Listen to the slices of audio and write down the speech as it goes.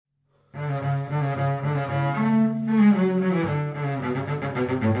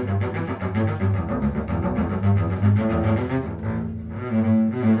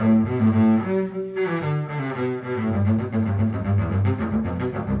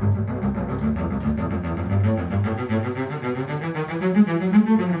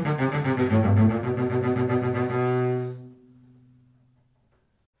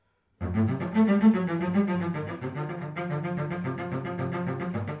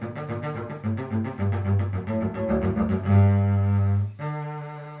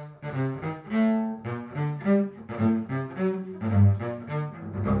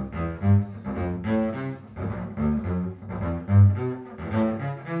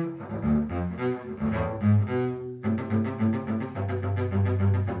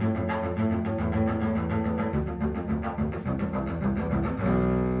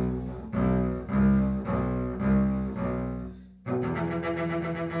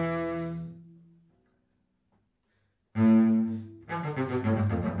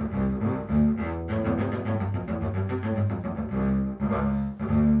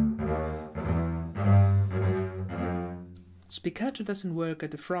Spiccato doesn't work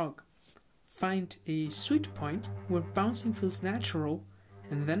at the frog. Find a sweet point where bouncing feels natural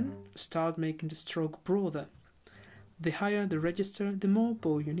and then start making the stroke broader. The higher the register, the more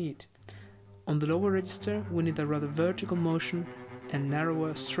bow you need. On the lower register, we need a rather vertical motion and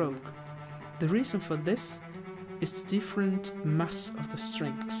narrower stroke. The reason for this is the different mass of the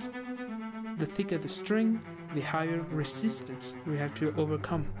strings. The thicker the string, the higher resistance we have to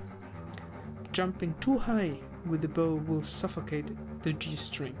overcome. Jumping too high with the bow will suffocate the G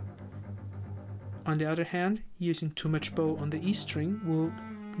string. On the other hand, using too much bow on the E string will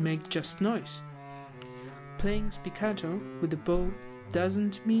make just noise. Playing spiccato with the bow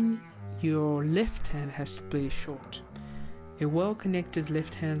doesn't mean your left hand has to play short. A well-connected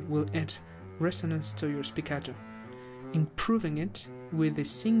left hand will add resonance to your spiccato, improving it with a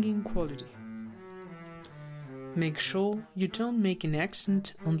singing quality. Make sure you don't make an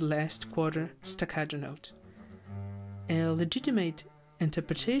accent on the last quarter staccato note. A legitimate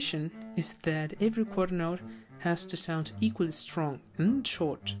interpretation is that every quarter note has to sound equally strong and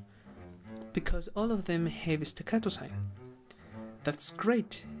short, because all of them have a staccato sign. That's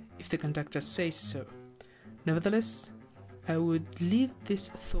great if the conductor says so. Nevertheless, I would leave this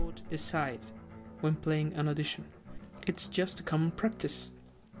thought aside when playing an audition. It's just a common practice.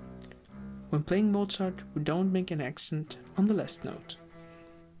 When playing Mozart, we don't make an accent on the last note.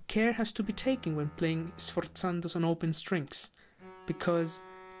 Care has to be taken when playing sforzandos on open strings, because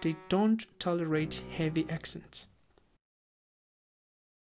they don't tolerate heavy accents.